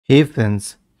Hey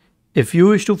friends, if you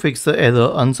wish to fix the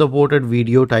error unsupported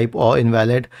video type or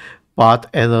invalid path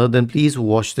error, then please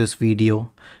watch this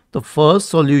video. The first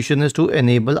solution is to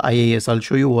enable IIS. I'll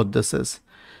show you what this is.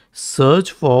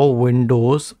 Search for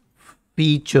Windows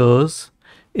features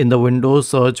in the Windows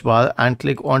search bar and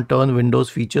click on turn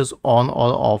Windows features on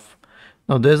or off.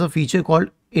 Now there's a feature called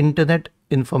Internet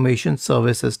Information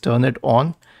Services. Turn it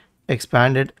on,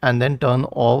 expand it, and then turn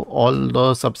off all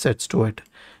the subsets to it.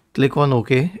 Click on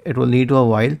OK. It will need a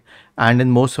while, and in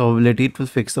most probability it will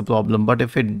fix the problem. But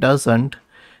if it doesn't,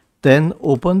 then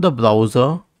open the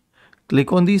browser,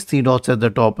 click on these three dots at the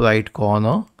top right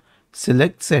corner,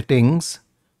 select settings,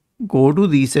 go to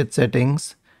reset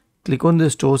settings, click on the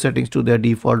restore settings to their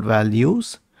default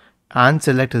values and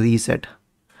select reset.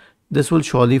 This will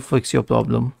surely fix your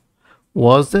problem.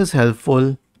 Was this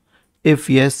helpful? If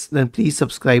yes, then please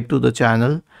subscribe to the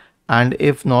channel, and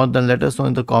if not, then let us know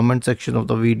in the comment section of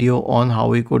the video on how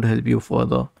we could help you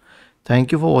further.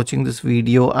 Thank you for watching this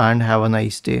video and have a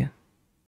nice day.